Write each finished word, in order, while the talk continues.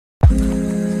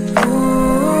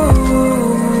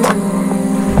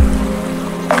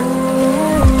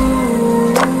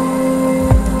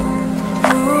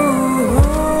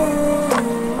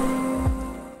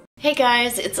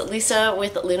guys, it's Lisa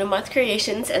with Luna Moth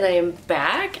Creations, and I am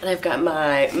back, and I've got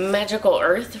my Magical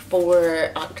Earth for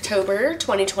October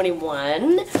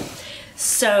 2021.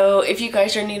 So if you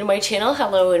guys are new to my channel,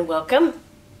 hello and welcome.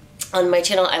 On my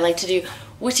channel, I like to do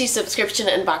witchy subscription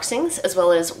unboxings, as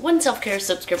well as one self-care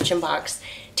subscription box,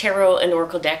 tarot and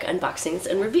oracle deck unboxings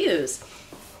and reviews.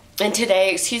 And today,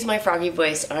 excuse my froggy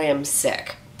voice, I am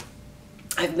sick.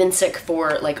 I've been sick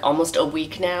for like almost a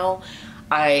week now.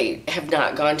 I have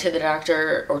not gone to the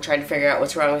doctor or tried to figure out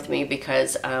what's wrong with me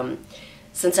because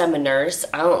since I'm a nurse,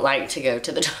 I don't like to go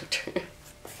to the doctor.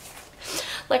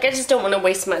 Like, I just don't want to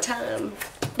waste my time.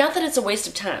 Not that it's a waste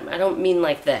of time. I don't mean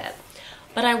like that.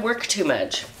 But I work too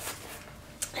much.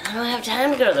 And I don't have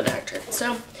time to go to the doctor.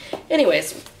 So,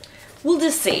 anyways, we'll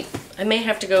just see. I may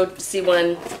have to go see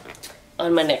one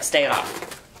on my next day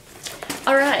off.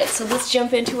 Alright, so let's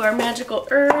jump into our Magical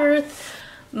Earth.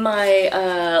 My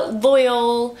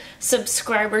loyal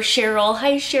subscriber Cheryl,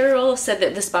 hi Cheryl, said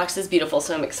that this box is beautiful,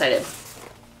 so I'm excited.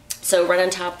 So right on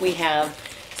top we have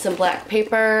some black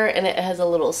paper, and it has a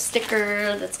little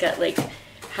sticker that's got like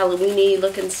Halloween-y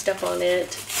looking stuff on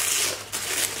it.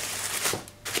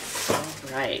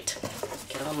 Alright,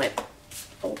 get all my,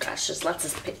 oh gosh, there's lots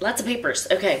of papers.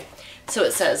 Okay, so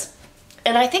it says,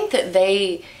 and I think that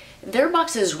their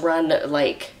boxes run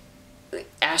like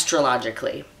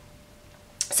astrologically.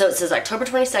 So it says October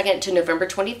 22nd to November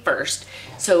 21st.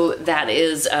 So that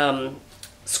is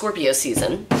Scorpio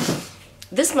season.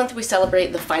 This month we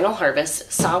celebrate the final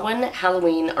harvest, Samhain,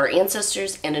 Halloween, our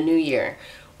ancestors, and a new year.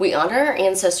 We honor our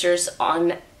ancestors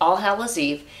on All Hallows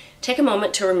Eve. Take a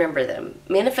moment to remember them.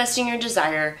 Manifesting your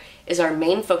desire is our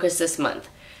main focus this month.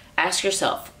 Ask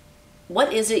yourself,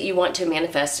 what is it you want to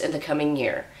manifest in the coming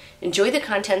year? Enjoy the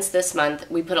contents this month.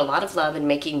 We put a lot of love in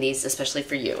making these, especially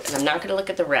for you. And I'm not going to look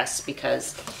at the rest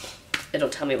because it'll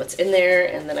tell me what's in there.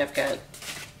 And then I've got,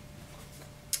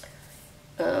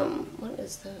 what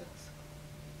is this?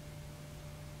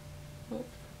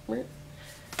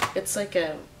 It's like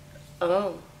a,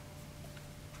 oh,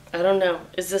 I don't know.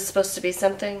 Is this supposed to be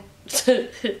something?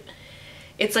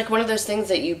 It's like one of those things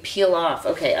that you peel off.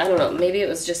 Okay, I don't know. Maybe it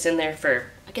was just in there for,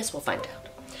 I guess we'll find out.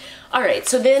 Alright,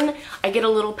 so then I get a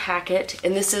little packet,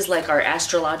 and this is like our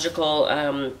astrological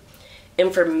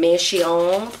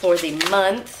information for the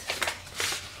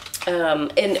month.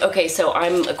 And okay, so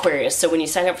I'm Aquarius, so when you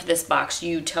sign up for this box,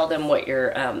 you tell them what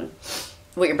your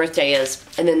birthday is,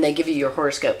 and then they give you your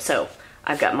horoscope. So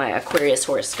I've got my Aquarius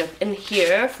horoscope in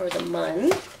here for the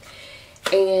month.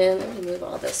 And let me move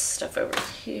all this stuff over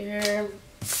here.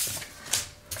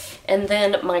 And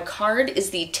then my card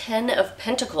is the 10 of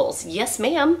Pentacles. Yes,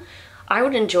 ma'am. I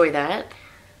would enjoy that.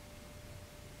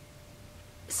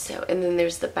 So, and then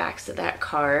there's the backs of that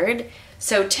card.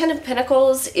 So 10 of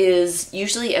Pentacles is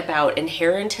usually about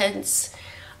inheritance.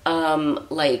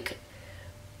 Like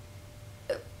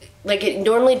it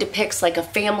normally depicts like a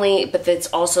family, but it's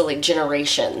also like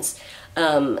generations.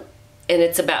 And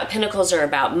it's about, Pentacles are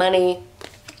about money,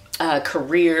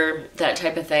 career, that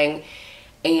type of thing.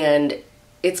 And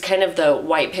it's kind of the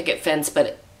white picket fence,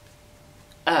 but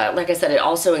like I said, it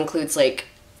also includes like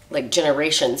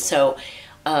generations. So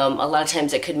a lot of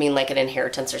times it could mean like an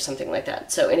inheritance or something like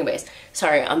that. So anyways,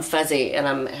 sorry, I'm fuzzy and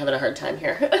I'm having a hard time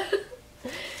here.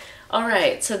 All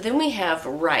right, so then we have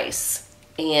rice,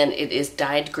 and it is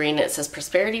dyed green. It says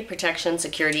prosperity, protection,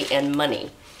 security, and money.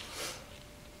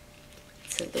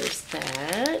 So there's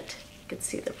that. You can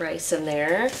see the rice in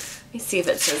there. Let me see if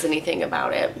it says anything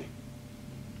about it.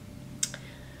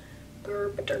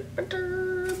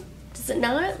 Does it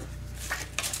not?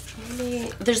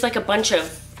 Maybe. There's like a bunch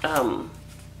of, oh,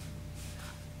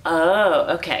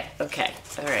 okay,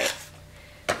 all right.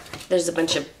 There's a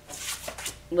bunch of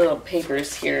little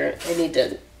papers here. I need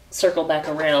to circle back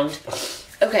around.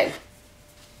 Okay,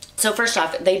 so first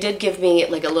off, they did give me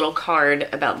like a little card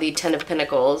about the 10 of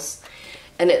Pentacles,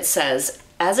 and it says,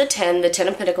 as a 10, the 10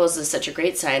 of Pentacles is such a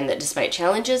great sign that despite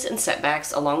challenges and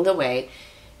setbacks along the way,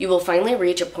 you will finally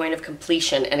reach a point of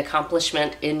completion and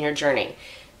accomplishment in your journey.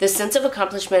 This sense of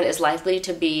accomplishment is likely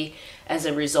to be as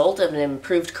a result of an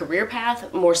improved career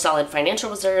path, more solid financial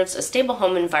reserves, a stable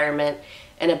home environment,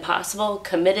 and a possible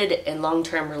committed and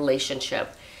long-term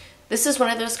relationship. This is one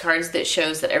of those cards that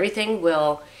shows that everything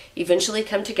will eventually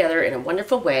come together in a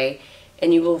wonderful way,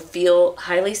 and you will feel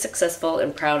highly successful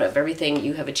and proud of everything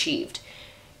you have achieved.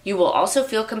 You will also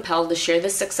feel compelled to share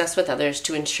this success with others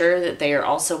to ensure that they are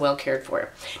also well cared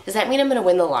for. Does that mean I'm going to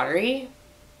win the lottery?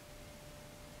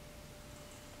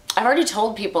 I've already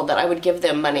told people that I would give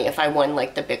them money if I won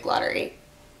like the big lottery.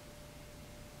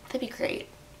 That'd be great.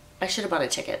 I should have bought a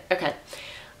ticket. Okay.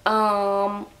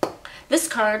 This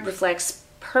card reflects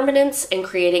permanence and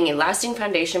creating a lasting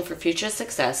foundation for future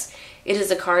success. It is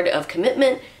a card of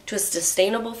commitment to a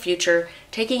sustainable future,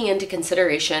 taking into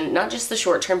consideration not just the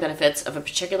short-term benefits of a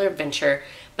particular venture,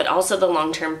 but also the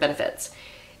long-term benefits.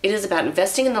 It is about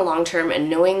investing in the long term and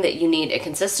knowing that you need a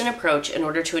consistent approach in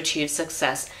order to achieve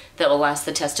success that will last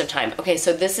the test of time. Okay,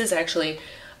 so this is actually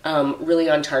really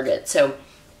on target. So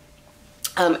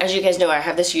as you guys know, I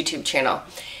have this YouTube channel,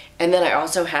 and then I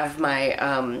also have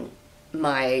my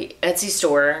my Etsy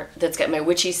store that's got my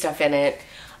witchy stuff in it.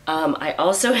 I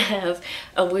also have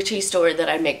a witchy store that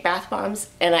I make bath bombs,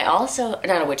 and I also,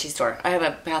 not a witchy store, I have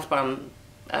a bath bomb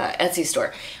Etsy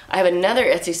store. I have another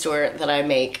Etsy store that I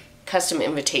make custom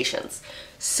invitations.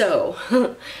 So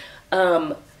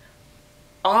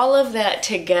all of that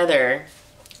together,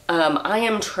 I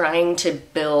am trying to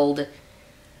build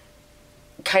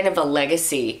kind of a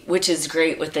legacy, which is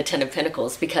great with the Ten of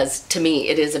Pentacles, because to me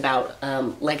it is about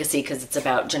legacy, because it's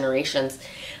about generations,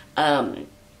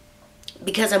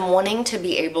 because I'm wanting to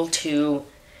be able to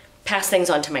pass things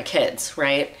on to my kids,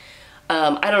 right?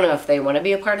 I don't know if they want to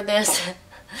be a part of this,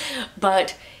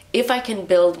 but if I can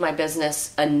build my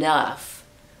business enough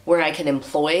where I can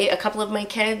employ a couple of my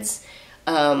kids,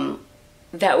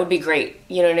 that would be great.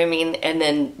 You know what I mean? And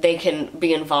then they can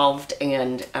be involved,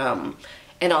 and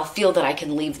I'll feel that I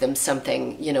can leave them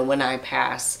something, you know, when I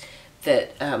pass,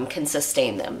 that can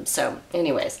sustain them. So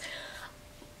anyways,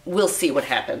 we'll see what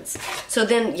happens. So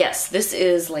then, yes, this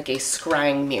is like a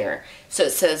scrying mirror. So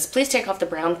it says, please take off the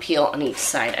brown peel on each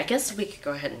side. I guess we could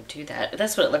go ahead and do that.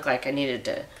 That's what it looked like. I needed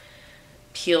to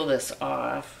peel this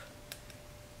off.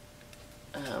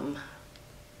 I don't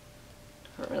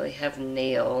really have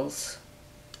nails.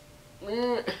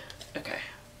 Okay.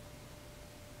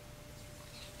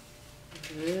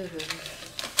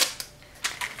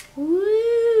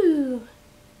 Woo!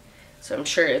 So I'm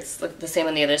sure it's the same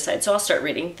on the other side. So I'll start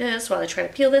reading this while I try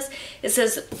to peel this. It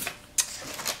says,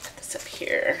 put this up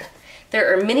here.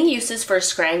 There are many uses for a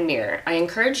scrying mirror. I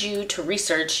encourage you to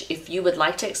research if you would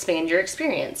like to expand your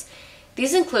experience.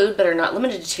 These include, but are not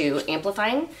limited to,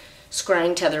 amplifying,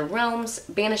 scrying to other realms,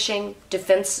 banishing,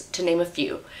 defense, to name a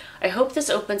few. I hope this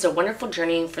opens a wonderful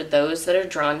journey for those that are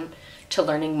drawn to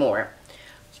learning more.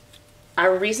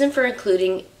 Our reason for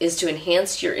including is to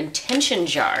enhance your intention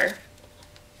jar.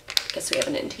 I guess we have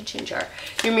an intention jar.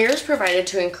 Your mirror is provided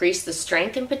to increase the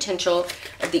strength and potential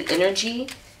of the energy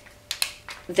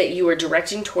that you are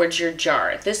directing towards your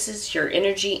jar. This is your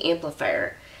energy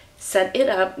amplifier. Set it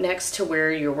up next to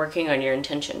where you're working on your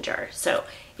intention jar. So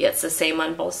yeah, it's the same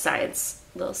on both sides.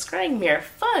 Little scrying mirror.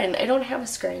 Fun! I don't have a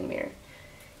scrying mirror.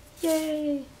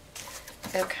 Yay!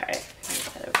 Okay,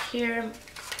 put that over here.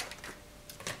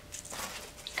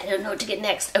 I don't know what to get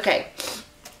next. Okay.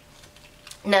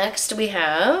 Next we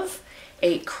have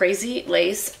a crazy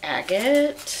lace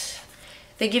agate.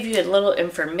 They give you a little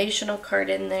informational card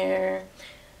in there,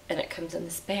 and it comes in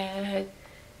this bag.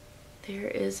 There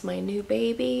is my new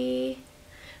baby.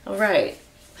 All right,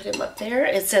 put him up there.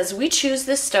 It says, we choose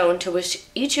this stone to wish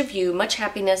each of you much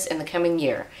happiness in the coming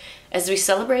year. As we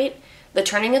celebrate the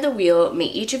turning of the wheel, may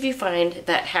each of you find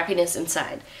that happiness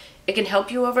inside. It can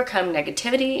help you overcome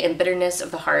negativity and bitterness of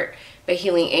the heart by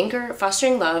healing anger,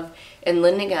 fostering love, and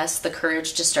lending us the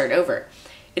courage to start over.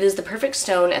 It is the perfect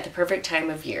stone at the perfect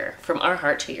time of year, from our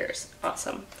heart to yours.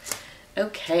 Awesome.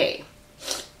 Okay.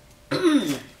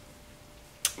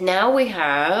 Now we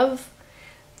have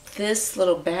this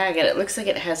little bag, and it looks like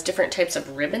it has different types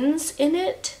of ribbons in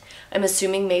it. I'm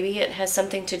assuming maybe it has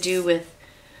something to do with,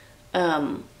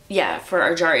 yeah, for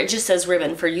our jar. It just says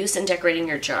ribbon for use in decorating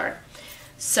your jar.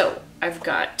 So I've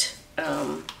got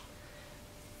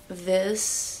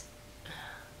this.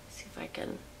 Let's see if I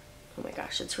can, oh my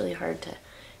gosh, it's really hard to,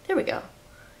 there we go.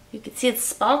 You can see it's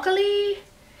sparkly.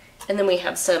 And then we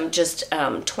have some just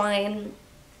twine.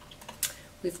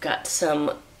 We've got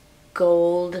some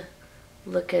gold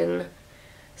looking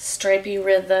stripy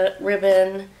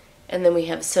ribbon, and then we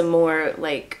have some more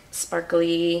like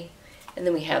sparkly, and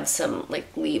then we have some like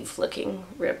leaf looking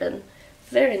ribbon.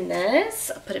 Very nice.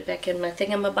 I'll put it back in my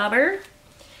thingamabobber.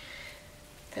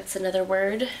 That's another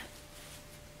word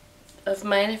of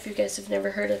mine if you guys have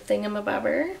never heard of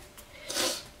thingamabobber.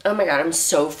 Oh my god, I'm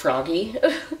so froggy.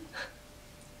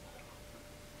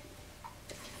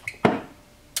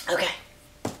 Okay.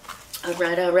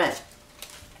 Alright, alright.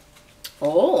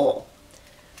 Oh.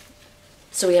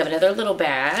 So we have another little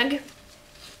bag.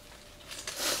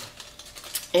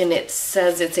 And it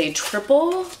says it's a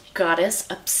triple goddess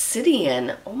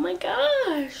obsidian. Oh my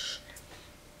gosh.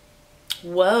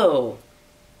 Whoa.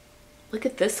 Look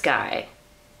at this guy.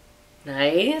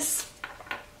 Nice.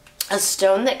 A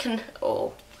stone that can,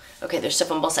 oh, Okay, there's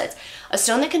stuff on both sides. A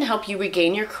stone that can help you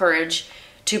regain your courage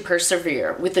to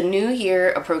persevere. With the new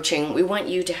year approaching, we want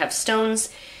you to have stones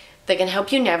that can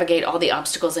help you navigate all the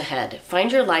obstacles ahead.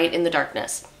 Find your light in the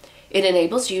darkness. It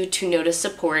enables you to notice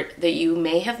support that you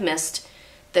may have missed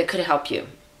that could help you.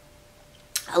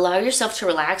 Allow yourself to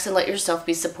relax and let yourself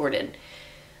be supported.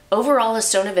 Overall, a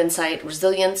stone of insight,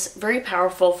 resilience, very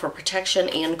powerful for protection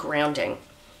and grounding.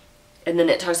 And then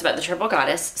it talks about the triple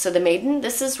goddess. So the maiden,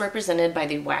 this is represented by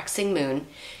the waxing moon.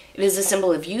 It is a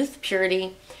symbol of youth,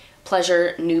 purity,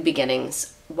 pleasure, new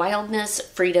beginnings, wildness,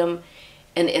 freedom,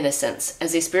 and innocence.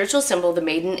 As a spiritual symbol, the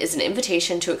maiden is an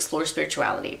invitation to explore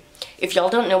spirituality. If y'all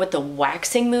don't know what the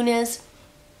waxing moon is,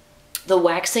 the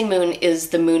waxing moon is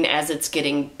the moon as it's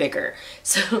getting bigger.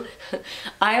 So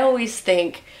I always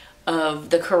think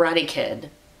of the Karate Kid.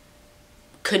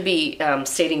 Could be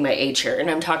stating my age here, and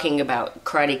I'm talking about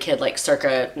Karate Kid like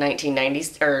circa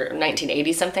 1990s or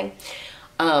 1980 something.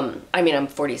 I mean, I'm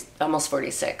 40, almost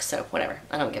 46, so whatever.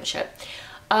 I don't give a shit.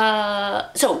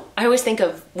 So I always think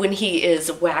of when he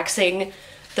is waxing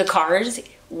the cars,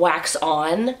 wax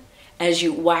on. As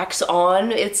you wax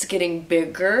on, it's getting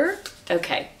bigger.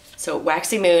 Okay, so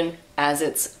waxing moon as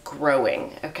it's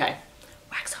growing. Okay,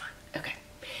 wax on. Okay.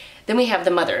 Then we have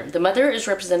the mother. The mother is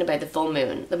represented by the full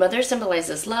moon. The mother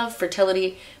symbolizes love,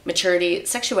 fertility, maturity,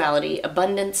 sexuality,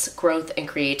 abundance, growth, and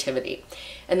creativity.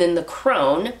 And then the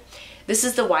crone, this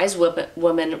is the wise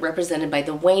woman represented by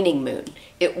the waning moon.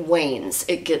 It wanes,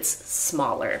 it gets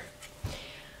smaller.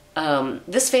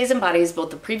 This phase embodies both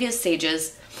the previous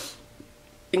stages,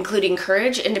 including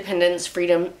courage, independence,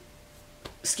 freedom,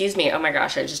 excuse me, oh my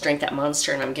gosh, I just drank that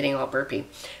Monster and I'm getting all burpy.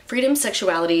 Freedom,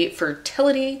 sexuality,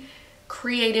 fertility,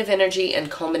 creative energy,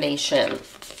 and culmination.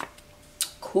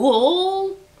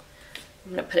 Cool.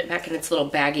 I'm gonna put it back in its little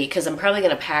baggie because I'm probably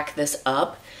gonna pack this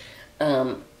up.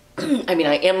 I mean,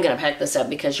 I am gonna pack this up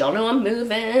because y'all know I'm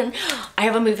moving. I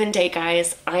have a move-in date,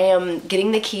 guys. I am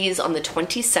getting the keys on the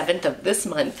 27th of this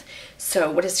month. So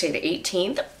what is today, the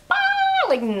 18th? Ah,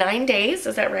 like 9 days,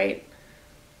 is that right?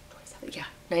 27, yeah,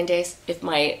 9 days. If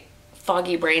my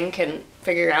foggy brain can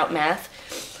figure out math.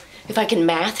 If I can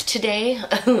math today.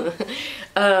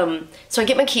 So I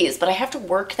get my keys, but I have to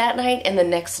work that night and the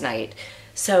next night.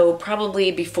 So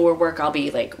probably before work, I'll be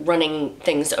like running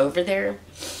things over there.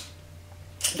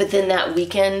 But then that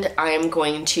weekend, I'm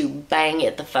going to bang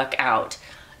it the fuck out.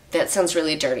 That sounds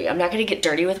really dirty. I'm not going to get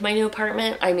dirty with my new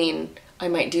apartment. I mean, I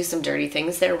might do some dirty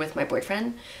things there with my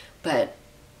boyfriend, but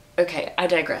okay, I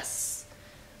digress.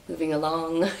 Moving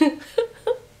along.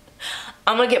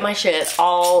 I'm gonna get my shit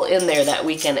all in there that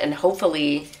weekend, and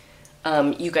hopefully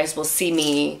you guys will see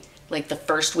me like the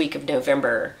first week of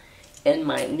November in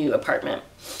my new apartment.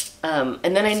 And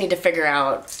then I need to figure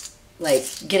out like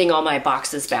getting all my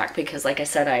boxes back because like I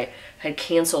said, I had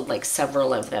canceled like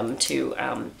several of them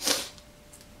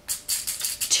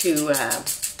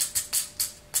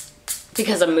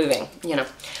because I'm moving, you know.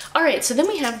 All right, so then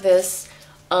we have this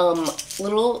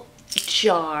little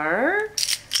jar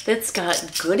that's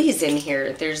got goodies in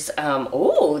here. There's,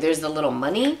 oh, there's the little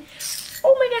money.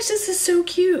 Oh my gosh, this is so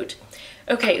cute.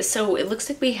 Okay, so it looks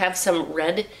like we have some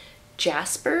red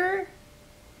jasper.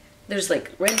 There's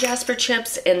like red jasper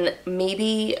chips and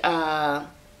maybe,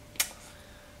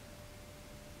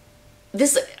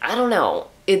 this, I don't know.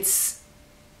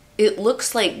 It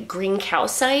looks like green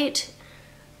calcite,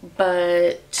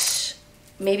 but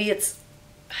maybe it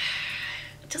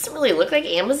doesn't really look like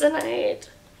Amazonite.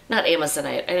 Not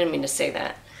Amazonite, I didn't mean to say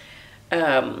that.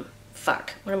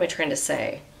 Fuck, what am I trying to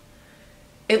say?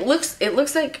 It looks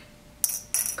like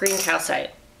green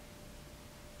calcite.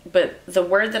 But the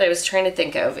word that I was trying to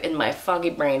think of in my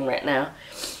foggy brain right now,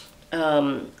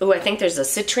 oh, I think there's a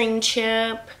citrine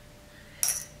chip.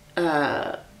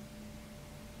 What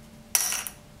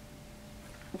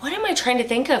am I trying to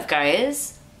think of,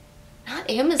 guys? Not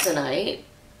Amazonite.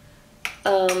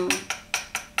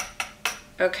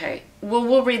 Okay, well,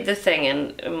 we'll read the thing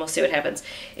and we'll see what happens.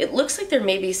 It looks like there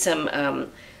may be some,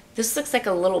 this looks like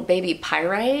a little baby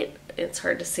pyrite. It's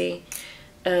hard to see.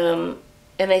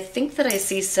 And I think that I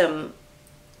see some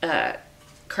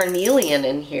carnelian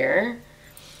in here.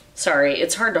 Sorry,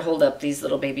 it's hard to hold up these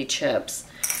little baby chips.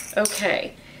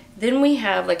 Okay, then we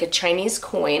have like a Chinese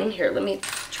coin. Here, let me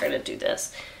try to do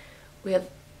this. We have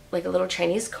like a little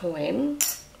Chinese coin.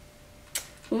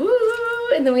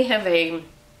 Ooh, and then we have a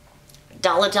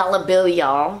dollar bill,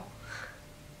 y'all.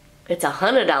 It's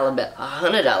 $100 bill,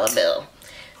 $100 bill.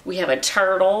 We have a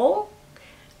turtle.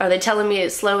 Are they telling me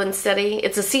it's slow and steady?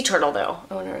 It's a sea turtle though.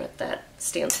 I wonder what that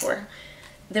stands for.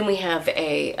 Then we have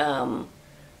a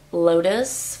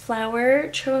lotus flower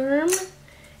charm,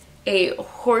 a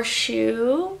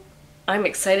horseshoe. I'm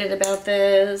excited about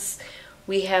this.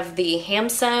 We have the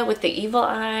Hamsa with the evil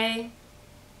eye.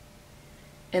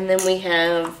 And then we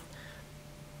have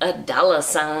a dollar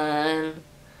sign.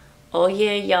 Oh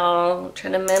yeah, y'all.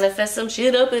 Trying to manifest some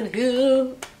shit up in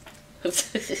here.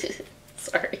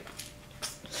 Sorry.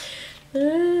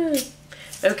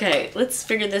 Okay, let's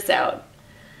figure this out.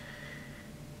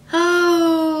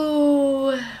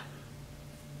 Oh.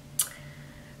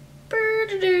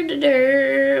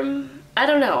 I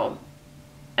don't know.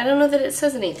 I don't know that it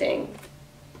says anything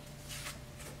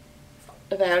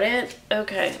about it.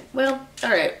 Okay, well,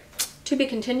 alright. To be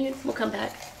continued. We'll come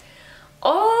back.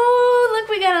 Oh, look,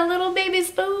 we got a little baby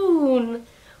spoon.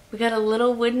 We got a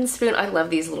little wooden spoon. I love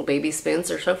these little baby spoons.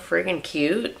 They're so friggin'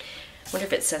 cute. I wonder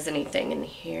if it says anything in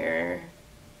here.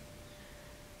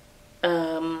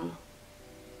 Oh,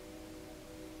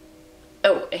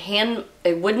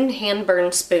 a wooden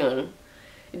hand-burned spoon.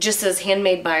 It just says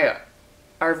handmade by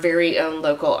our very own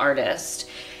local artist.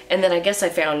 And then I guess I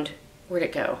found, where'd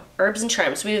it go? Herbs and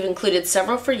charms. We've included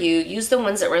several for you. Use the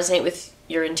ones that resonate with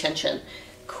your intention.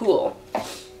 Cool.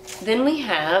 Then we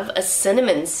have a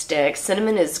cinnamon stick.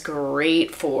 Cinnamon is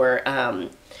great for,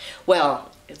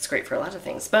 well, it's great for a lot of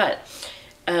things, but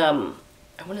I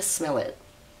want to smell it.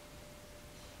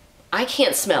 I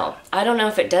can't smell. I don't know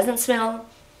if it doesn't smell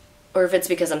or if it's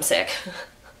because I'm sick.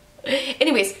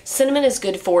 Anyways, cinnamon is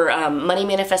good for money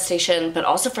manifestation, but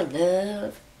also for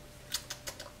love.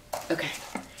 Okay.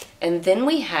 And then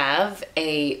we have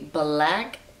a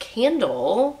black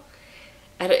candle.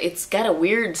 It's got a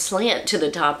weird slant to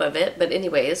the top of it, but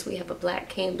anyways, we have a black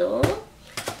candle.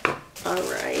 All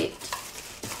right.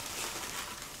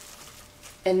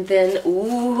 And then,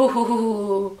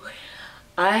 ooh,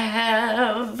 I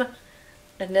have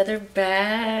another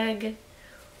bag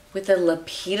with a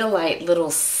lepidolite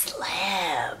little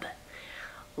slab.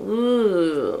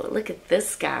 Ooh, look at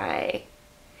this guy.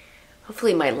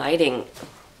 Hopefully my lighting's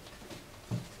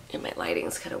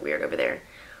kind of weird over there.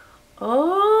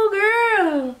 Oh,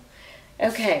 girl.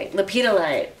 Okay,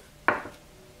 lepidolite,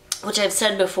 which I've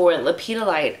said before,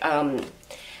 lepidolite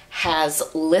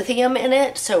has lithium in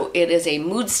it, so it is a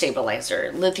mood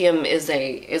stabilizer. Lithium is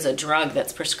a drug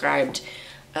that's prescribed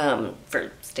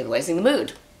for stabilizing the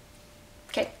mood.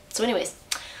 Okay, so anyways,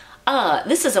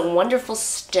 this is a wonderful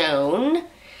stone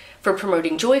for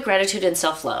promoting joy, gratitude, and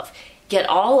self-love, yet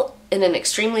all in an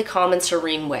extremely calm and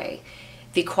serene way.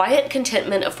 The quiet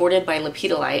contentment afforded by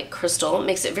lepidolite crystal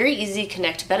makes it very easy to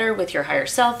connect better with your higher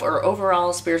self or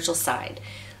overall spiritual side.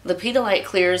 Lepidolite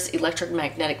clears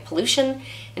electromagnetic pollution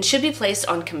and should be placed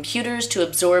on computers to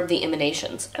absorb the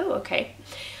emanations. Oh, okay.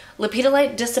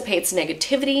 Lepidolite dissipates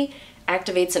negativity,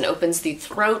 activates and opens the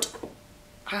throat.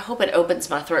 I hope it opens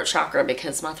my throat chakra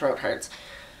because my throat hurts.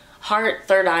 Heart,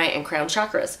 third eye, and crown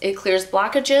chakras. It clears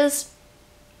blockages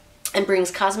and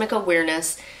brings cosmic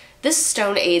awareness. This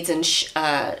stone aids in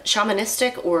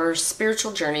shamanistic or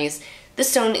spiritual journeys. This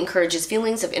stone encourages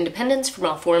feelings of independence from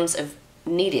all forms of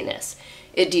neediness.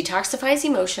 It detoxifies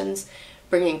emotions,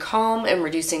 bringing calm and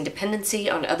reducing dependency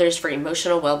on others for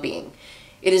emotional well-being.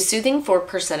 It is soothing for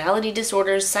personality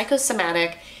disorders,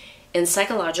 psychosomatic, and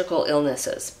psychological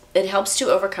illnesses. It helps to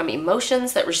overcome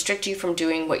emotions that restrict you from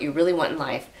doing what you really want in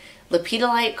life.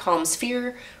 Lepidolite calms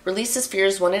fear, releases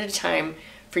fears one at a time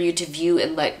for you to view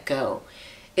and let go.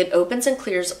 It opens and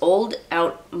clears old,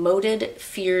 outmoded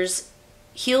fears,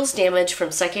 heals damage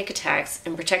from psychic attacks,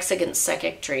 and protects against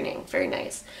psychic draining. Very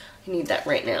nice. I need that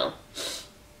right now.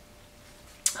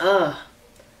 Ah,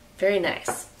 very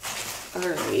nice. All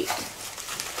right.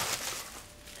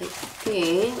 I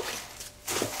think.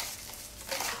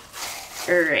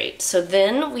 All right. So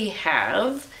then we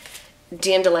have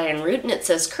dandelion root, and it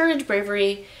says courage,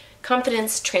 bravery,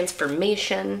 confidence,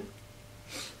 transformation.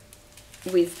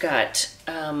 We've got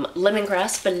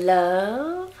lemongrass for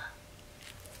love.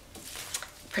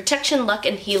 Protection, luck,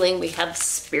 and healing. We have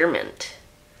spearmint.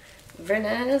 Very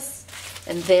nice.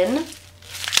 And then,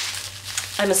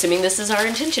 I'm assuming this is our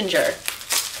intention jar.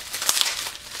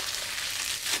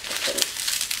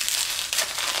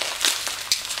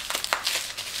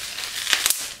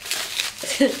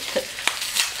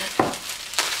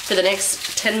 For the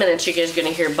next 10 minutes, you guys are going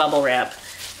to hear bubble wrap.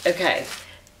 Okay.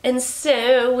 And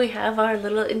so we have our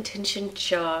little intention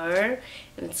jar,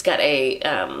 and it's got a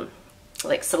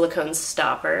like silicone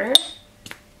stopper.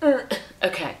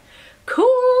 Okay,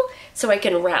 cool. So I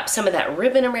can wrap some of that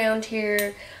ribbon around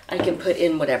here. I can put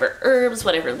in whatever herbs,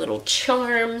 whatever little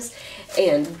charms,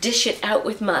 and dish it out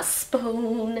with my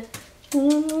spoon.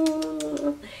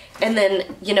 And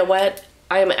then, you know what?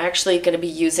 I'm actually going to be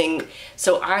using,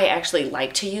 so I actually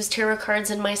like to use tarot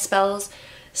cards in my spells.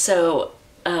 So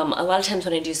a lot of times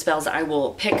when I do spells, I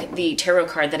will pick the tarot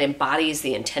card that embodies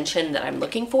the intention that I'm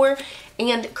looking for,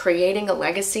 and creating a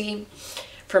legacy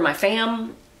for my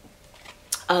fam,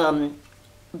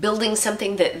 building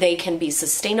something that they can be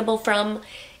sustainable from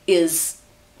is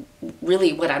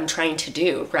really what I'm trying to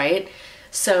do, right?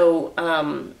 So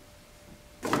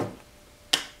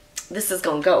this is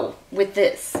gonna go with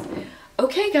this.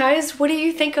 Okay guys, what do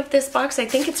you think of this box? I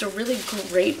think it's a really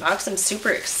great box. I'm super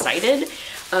excited.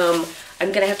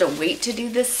 I'm gonna have to wait to do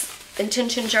this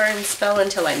intention jar and spell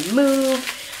until I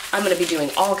move. I'm gonna be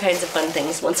doing all kinds of fun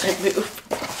things once I move.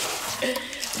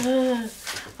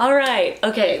 All right,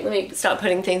 okay, let me stop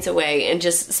putting things away and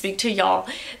just speak to y'all.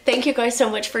 Thank you guys so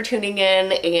much for tuning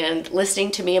in and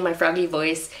listening to me and my froggy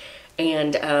voice,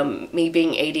 and me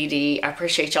being ADD. I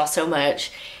appreciate y'all so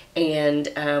much, and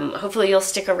hopefully you'll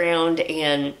stick around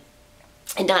and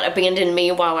not abandon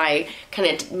me while I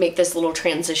kind of make this little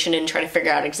transition and try to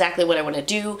figure out exactly what I want to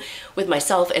do with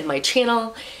myself and my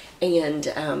channel, and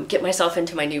get myself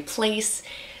into my new place.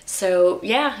 So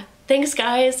yeah, thanks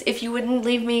guys. If you wouldn't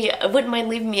mind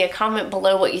leaving me a comment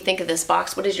below what you think of this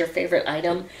box. What is your favorite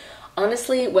item?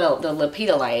 Honestly, well, the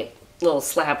lepidolite little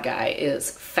slab guy is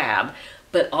fab,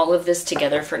 but all of this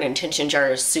together for an intention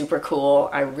jar is super cool.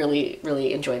 I really,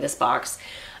 really enjoy this box.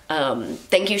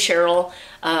 Thank you, Cheryl.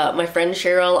 My friend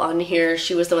Cheryl on here,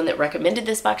 she was the one that recommended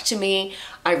this box to me.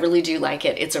 I really do like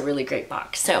it. It's a really great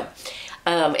box. So,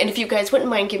 and if you guys wouldn't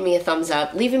mind giving me a thumbs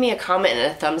up, leaving me a comment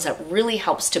and a thumbs up really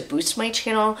helps to boost my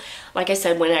channel. Like I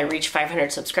said, when I reach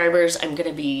 500 subscribers, I'm going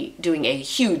to be doing a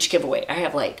huge giveaway. I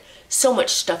have like so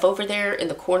much stuff over there in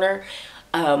the corner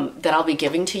that I'll be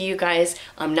giving to you guys.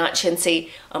 I'm not chintzy.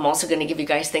 I'm also going to give you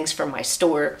guys things from my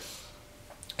store.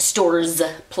 Stores,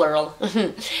 plural.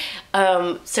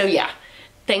 So yeah,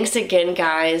 thanks again,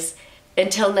 guys.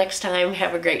 Until next time,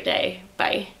 have a great day.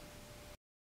 Bye.